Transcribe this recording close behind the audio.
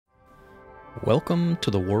Welcome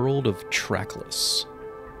to the world of Trackless.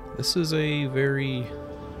 This is a very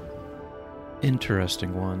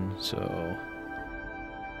interesting one, so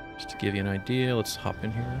just to give you an idea, let's hop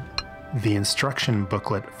in here. The instruction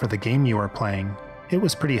booklet for the game you are playing, it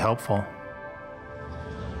was pretty helpful.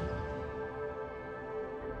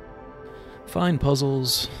 Find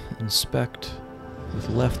puzzles, inspect with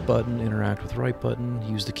left button, interact with right button,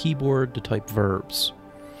 use the keyboard to type verbs.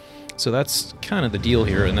 So that's kind of the deal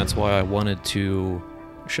here, and that's why I wanted to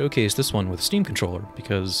showcase this one with Steam controller,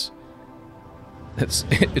 because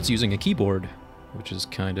it's using a keyboard, which is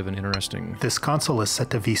kind of an interesting... This console is set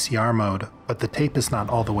to VCR mode, but the tape is not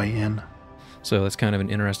all the way in. So that's kind of an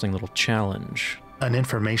interesting little challenge. An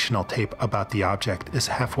informational tape about the object is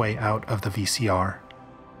halfway out of the VCR.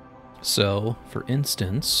 So, for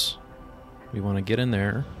instance, we want to get in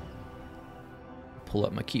there, pull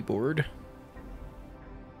up my keyboard.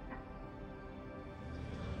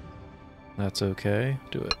 That's okay.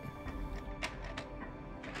 Do it.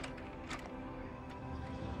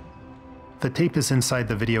 The tape is inside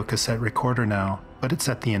the video cassette recorder now, but it's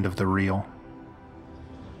at the end of the reel.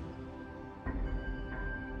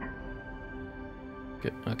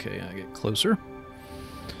 Okay, I get closer.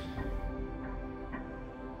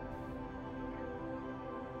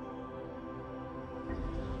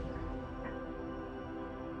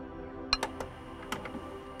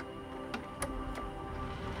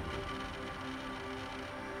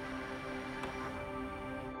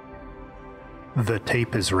 The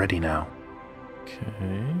tape is ready now.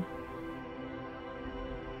 Okay.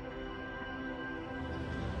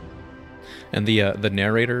 And the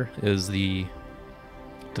narrator is the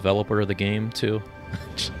developer of the game too.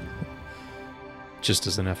 Just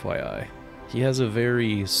as an FYI. He has a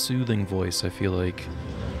very soothing voice, I feel like.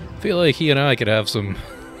 He and I could have some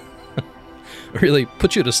really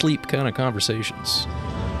put you to sleep kind of conversations.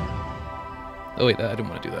 Oh wait, I didn't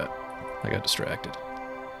want to do that. I got distracted.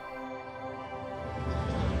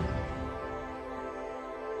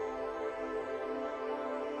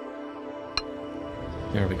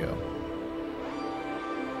 There we go.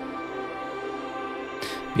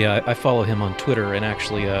 Yeah, I follow him on Twitter, and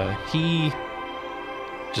actually,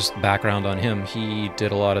 just background on him, he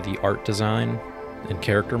did a lot of the art design and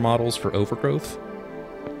character models for Overgrowth,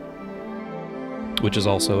 which is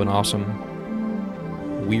also an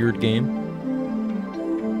awesome, weird game.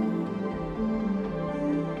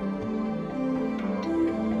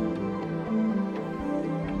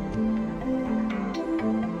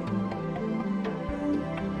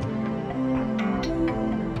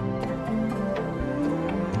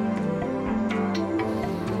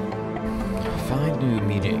 Find new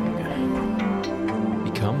meaning.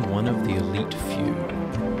 Become one of the elite few.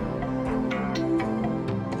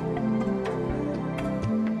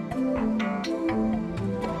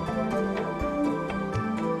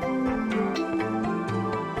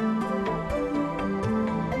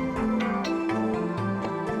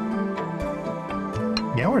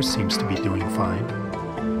 Meowers seems to be doing fine.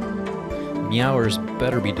 Meowers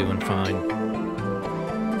better be doing fine.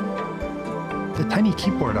 The tiny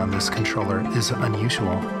keyboard on this controller is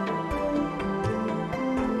unusual.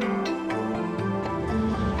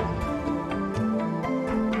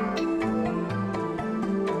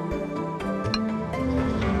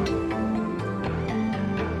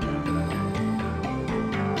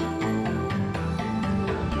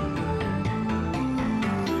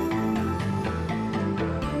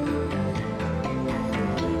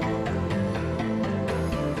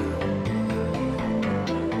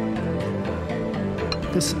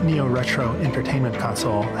 This neo-retro entertainment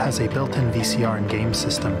console has a built-in VCR and game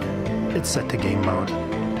system. It's set to game mode.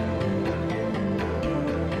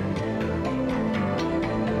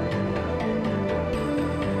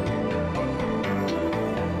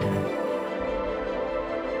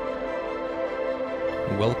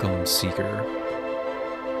 Welcome, Seeker.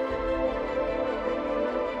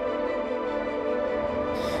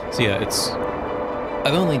 So yeah,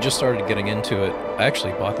 I've only just started getting into it. I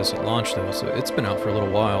actually bought this at launch though, so it's been out for a little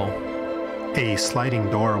while. A sliding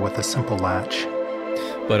door with a simple latch.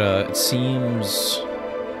 But it seems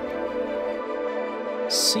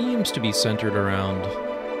to be centered around,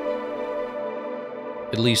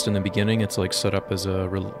 at least in the beginning, it's like set up as a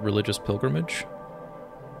religious pilgrimage.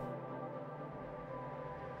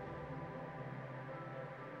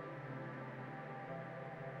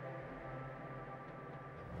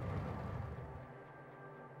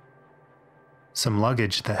 Some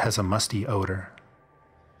luggage that has a musty odor.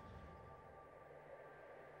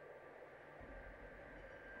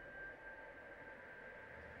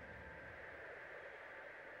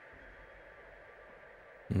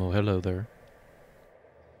 Well, hello there.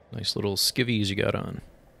 Nice little skivvies you got on.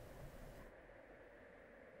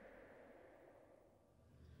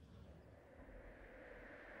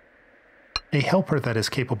 A helper that is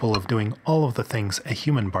capable of doing all of the things a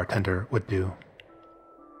human bartender would do.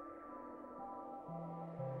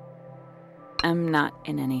 I'm not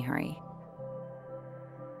in any hurry.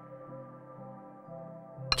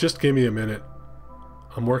 Just give me a minute.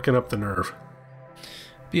 I'm working up the nerve.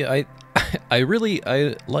 Yeah,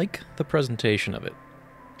 I like the presentation of it.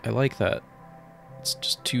 I like that. It's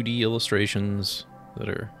just 2D illustrations that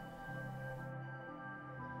are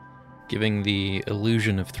giving the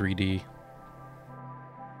illusion of 3D.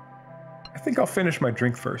 I think I'll finish my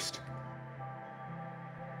drink first.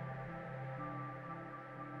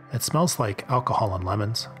 It smells like alcohol and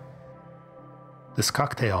lemons. This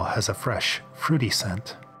cocktail has a fresh, fruity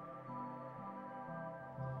scent.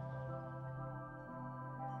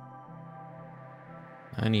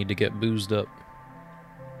 I need to get boozed up.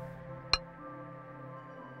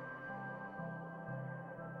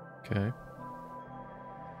 Okay.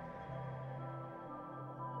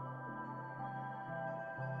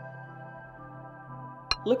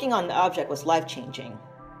 Looking on the object was life-changing.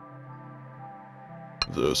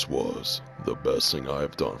 This was the best thing I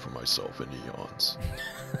have done for myself in eons.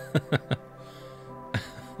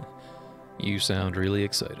 You sound really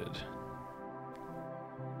excited.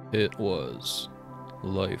 It was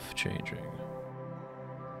life-changing.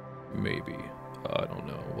 Maybe. I don't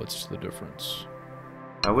know. What's the difference?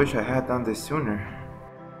 I wish I had done this sooner.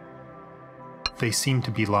 They seem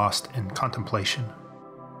to be lost in contemplation.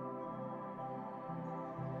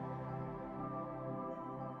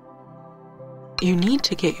 You need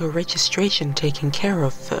to get your registration taken care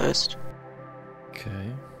of first.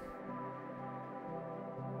 Okay.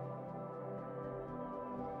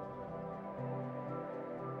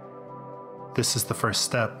 This is the first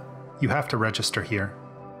step. You have to register here.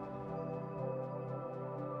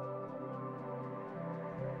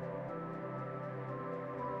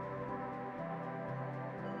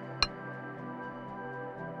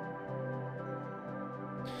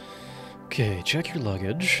 Okay, check your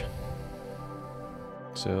luggage.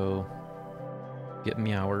 So, get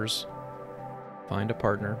meowers. Find a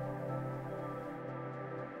partner.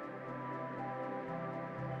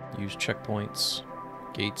 Use checkpoints.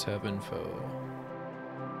 Gates have info.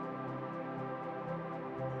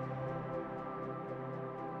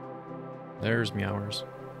 There's meowers.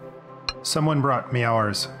 Someone brought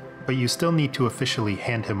meowers, but you still need to officially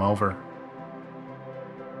hand him over.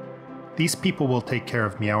 These people will take care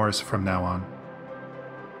of meowers from now on.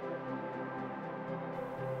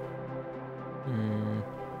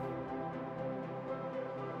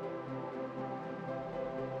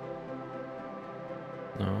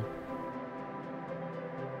 No.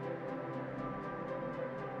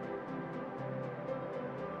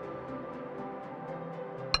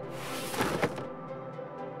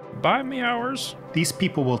 Bye, meowers. These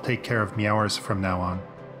people will take care of meowers from now on.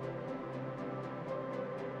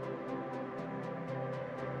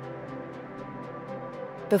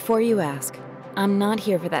 Before you ask, I'm not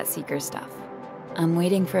here for that seeker stuff. I'm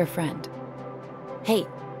waiting for a friend. Hey,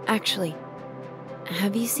 actually,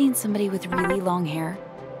 have you seen somebody with really long hair?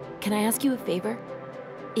 Can I ask you a favor?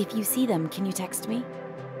 If you see them, can you text me?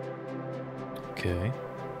 Okay.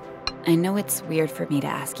 I know it's weird for me to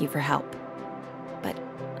ask you for help, but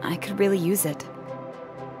I could really use it.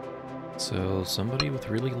 So, somebody with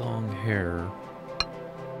really long hair.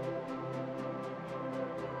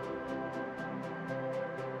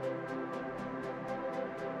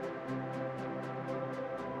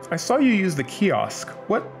 I saw you use the kiosk.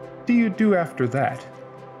 What do you do after that?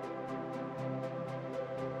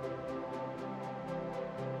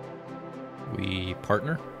 We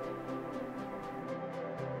partner?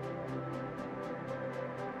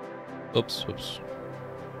 Oops, whoops.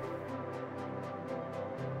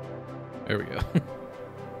 There we go.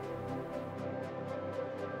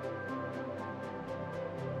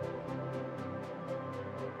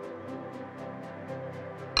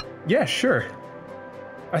 Yeah, sure.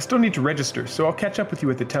 I still need to register, so I'll catch up with you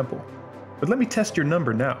at the temple. But let me test your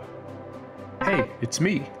number now. Hey, it's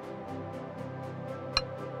me.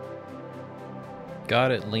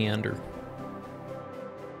 Got it, Leander.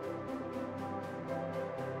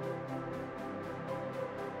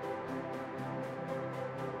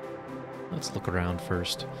 Let's look around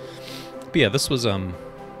first. But yeah, this was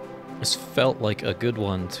this felt like a good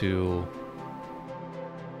one to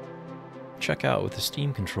check out with the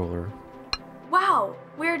Steam controller. Wow,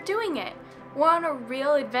 we're doing it! We're on a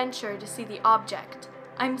real adventure to see the object.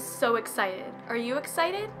 I'm so excited. Are you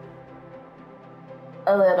excited?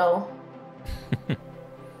 A little.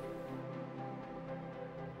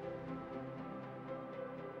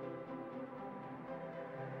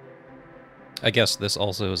 I guess this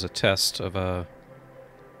also is a test of you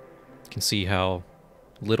can see how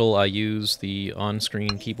little I use the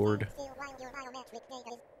on-screen keyboard.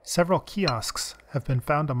 Several kiosks have been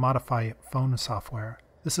found to modify phone software.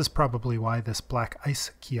 This is probably why this black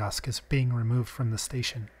ice kiosk is being removed from the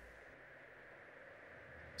station.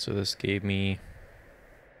 So this gave me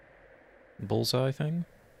bullseye thing?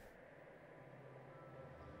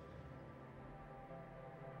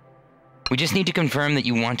 We just need to confirm that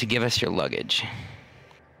you want to give us your luggage.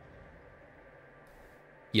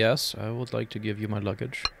 Yes, I would like to give you my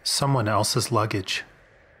luggage. Someone else's luggage.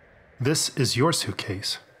 This is your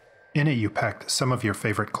suitcase. In it you packed some of your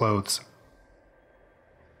favorite clothes.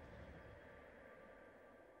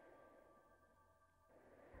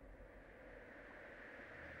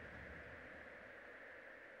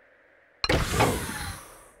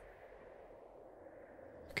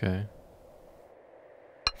 Okay.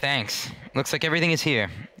 Thanks. Looks like everything is here.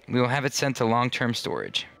 We will have it sent to long-term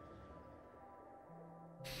storage.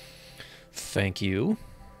 Thank you.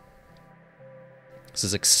 This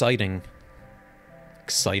is exciting.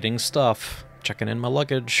 Exciting stuff. Checking in my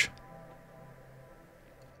luggage.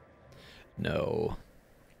 No.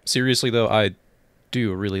 Seriously though, I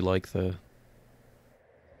do really like the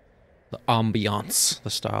ambiance, the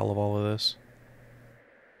style of all of this.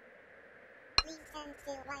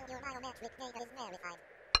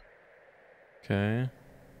 Okay.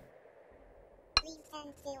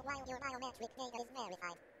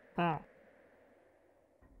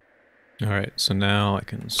 Alright, so now I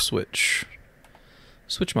can switch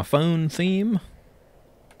my phone theme.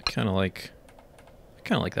 I kinda like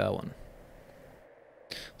that one.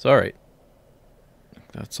 So alright.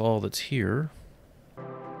 That's all that's here.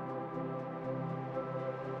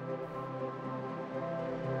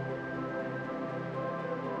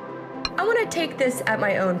 I want to take this at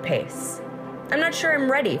my own pace. I'm not sure I'm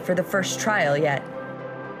ready for the first trial yet.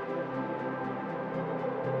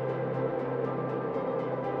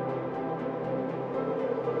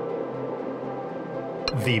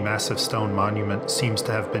 The massive stone monument seems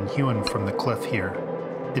to have been hewn from the cliff here.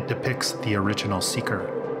 It depicts the original seeker.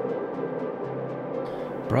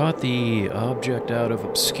 Brought the object out of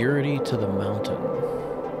obscurity to the mountain.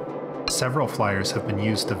 Several flyers have been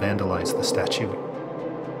used to vandalize the statue.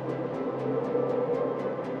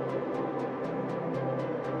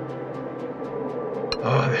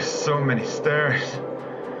 Oh, there's so many stairs.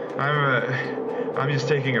 I'm just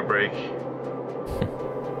taking a break.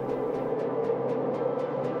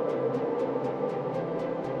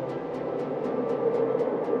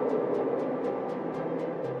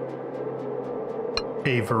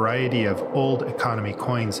 A variety of old economy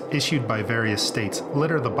coins issued by various states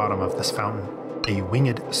litter the bottom of this fountain. A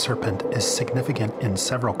winged serpent is significant in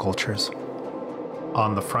several cultures.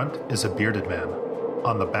 On the front is a bearded man.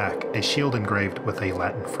 On the back, a shield engraved with a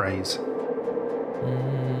Latin phrase.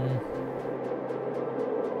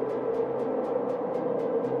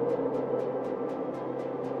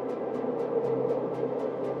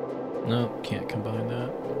 Nope, can't combine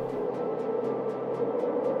that.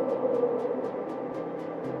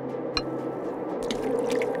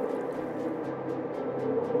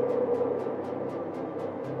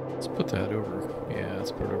 Let's put that over. Yeah,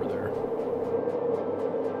 let's put it over there.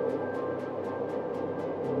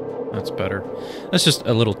 That's better. That's just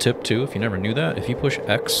a little tip too, if you never knew that. If you push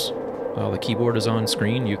X while the keyboard is on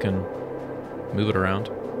screen, you can move it around.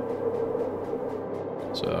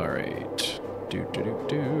 So, alright.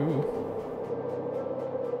 Do.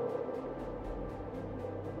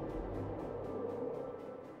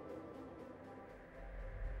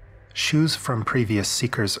 Shoes from previous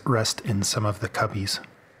seekers rest in some of the cubbies.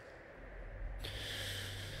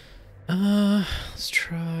 Let's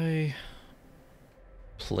try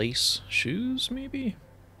place shoes, maybe?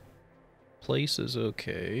 Place is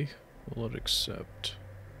okay. Will it accept?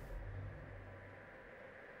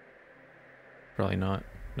 Probably not.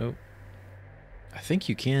 Nope. I think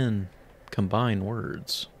you can combine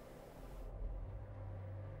words.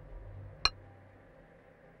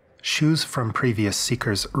 Shoes from previous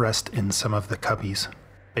seekers rest in some of the cubbies.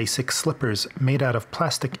 Basic slippers made out of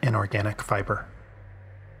plastic inorganic fiber.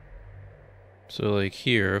 So like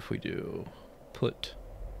here, if we do put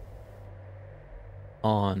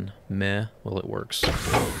on meh, well it works.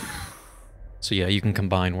 So yeah, you can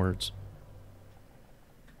combine words.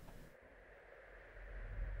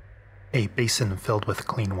 A basin filled with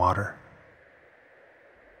clean water.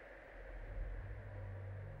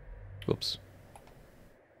 Whoops.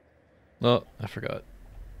 Oh, I forgot.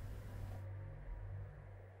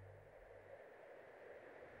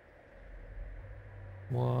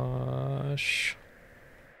 Wash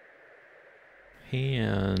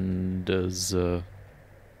pandas.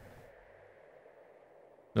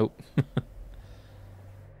 Nope.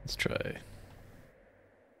 Let's try.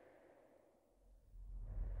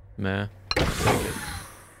 Meh. Take it.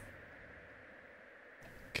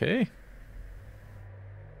 Okay.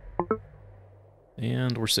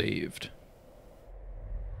 And we're saved.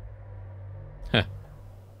 Heh.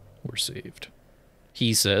 We're saved.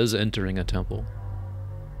 He says, entering a temple.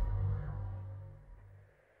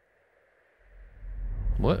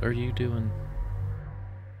 What are you doing?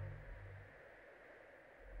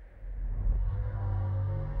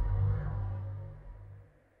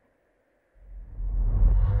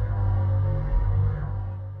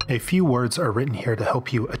 A few words are written here to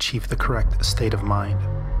help you achieve the correct state of mind.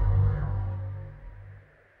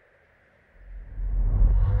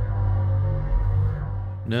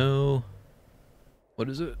 No. What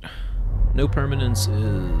is it? No permanence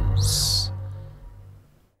is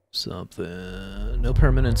something. No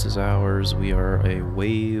permanence is ours. We are a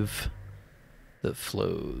wave that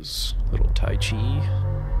flows. Little Tai Chi.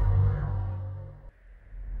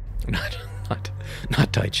 Not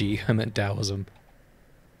Tai Chi. I meant Taoism.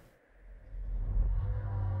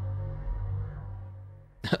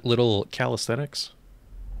 Little calisthenics.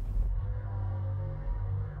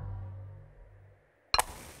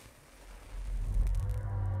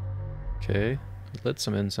 Okay, lit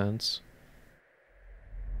some incense.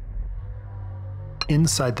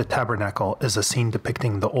 Inside the tabernacle is a scene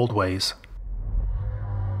depicting the old ways.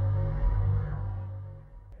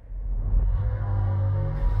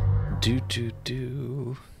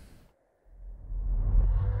 Do.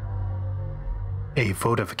 A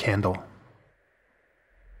votive candle.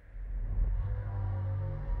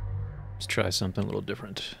 Let's try something a little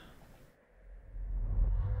different.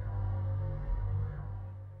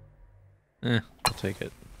 I'll take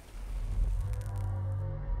it.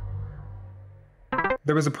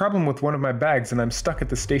 There was a problem with one of my bags and I'm stuck at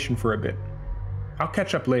the station for a bit. I'll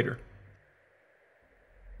catch up later.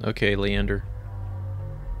 Okay, Leander.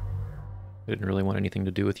 I didn't really want anything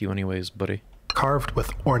to do with you anyways, buddy. Carved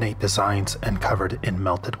with ornate designs and covered in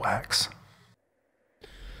melted wax.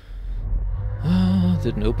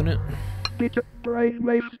 Didn't open it.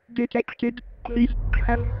 Brainwave detected. Please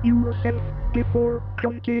scan yourself before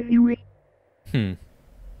continuing.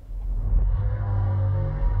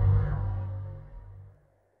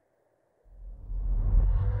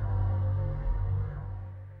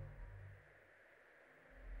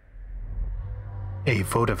 A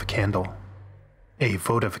votive candle. A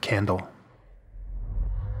votive candle.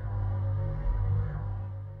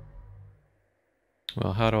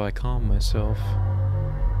 Well, how do I calm myself?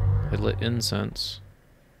 I lit incense.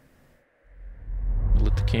 I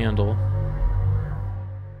lit the candle.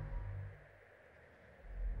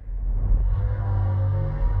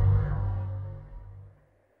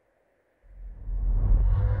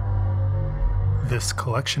 This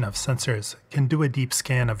collection of sensors can do a deep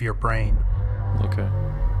scan of your brain. Okay.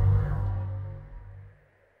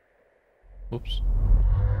 Whoops.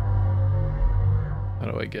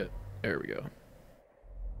 How do I get... There we go.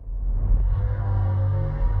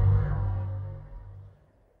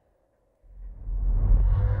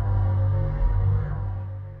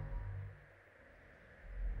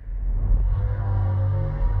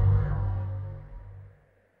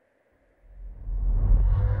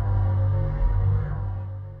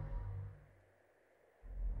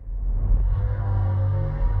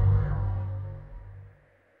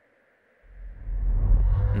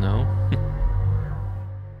 No.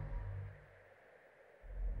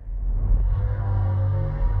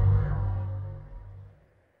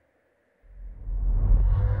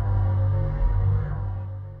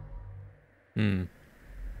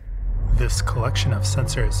 This collection of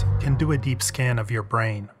sensors can do a deep scan of your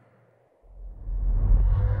brain.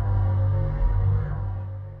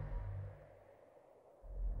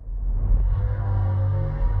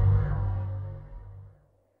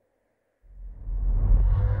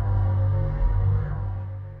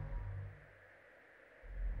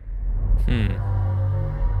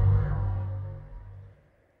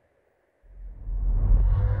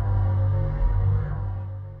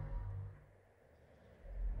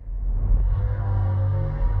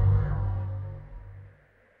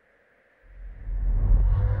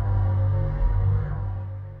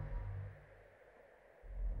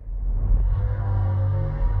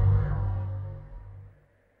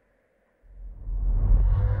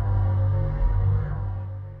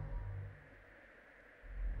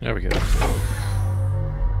 There we go.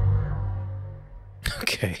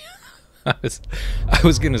 Okay. I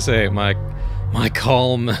was gonna say my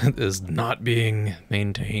calm is not being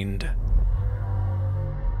maintained.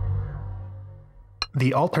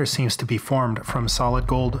 The altar seems to be formed from solid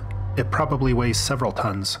gold. It probably weighs several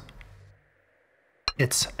tons.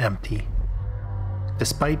 It's empty.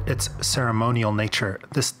 Despite its ceremonial nature,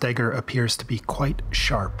 this dagger appears to be quite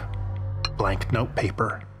sharp. Blank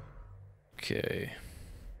notepaper. Okay.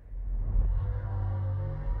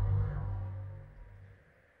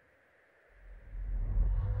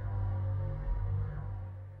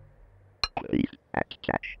 Please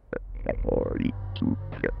attach the farty to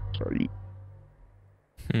the farty.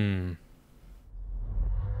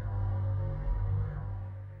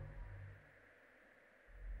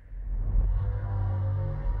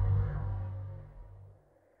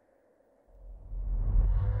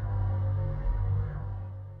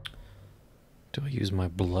 Do I use my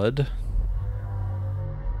blood?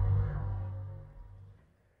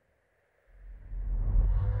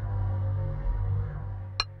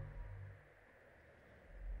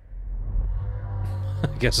 I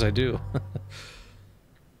guess I do.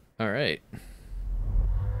 All right.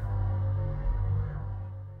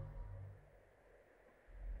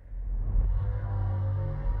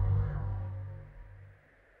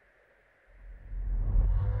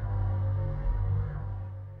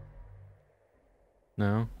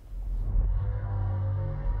 No.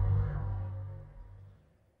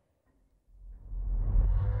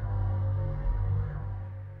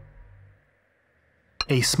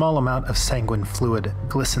 A small amount of sanguine fluid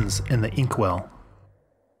glistens in the inkwell.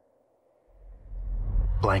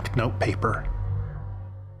 Blank notepaper.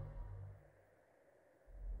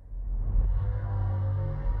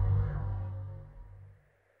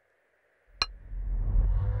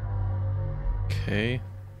 Okay.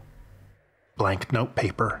 Blank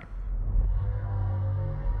notepaper.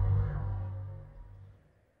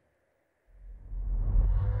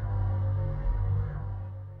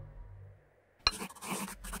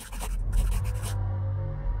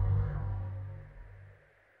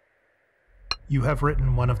 You have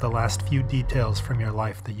written one of the last few details from your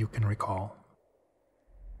life that you can recall.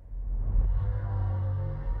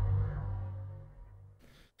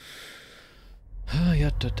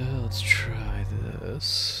 Let's try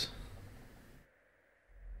this.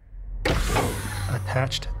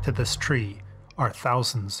 Attached to this tree are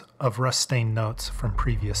thousands of rust-stained notes from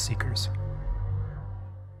previous seekers.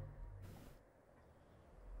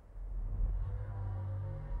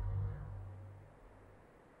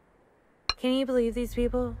 Can you believe these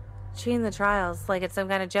people? Cheating the trials like it's some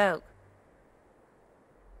kind of joke.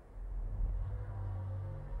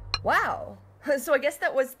 Wow. So I guess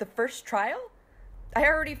that was the first trial? I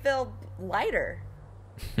already feel lighter.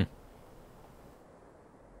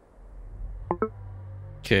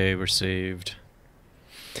 Okay, we're saved.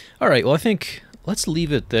 All right, well, I think let's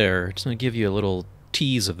leave it there. Just gonna give you a little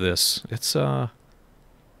tease of this. It's a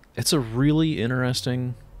really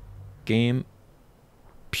interesting game.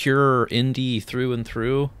 Pure indie through and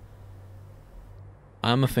through.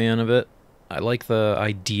 I'm a fan of it. I like the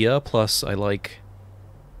idea, plus I like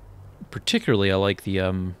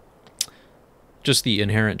the just the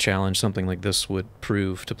inherent challenge something like this would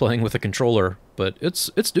prove to playing with a controller, but it's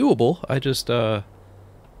doable. I just I'm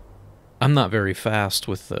not very fast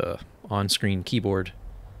with the on-screen keyboard.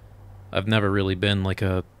 I've never really been like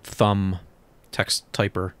a thumb text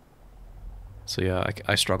typer. So yeah,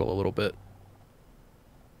 I struggle a little bit.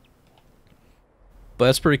 But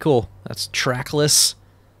that's pretty cool. That's Trackless.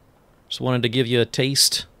 Just wanted to give you a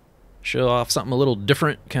taste. Show off something a little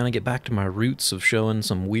different. Kind of get back to my roots of showing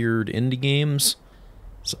some weird indie games.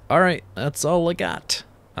 So, alright, that's all I got.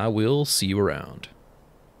 I will see you around.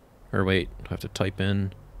 Or wait, do I have to type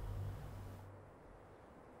in?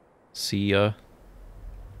 See ya.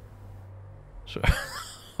 So,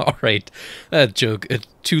 alright, that joke.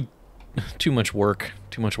 Too much work.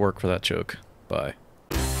 Too much work for that joke. Bye.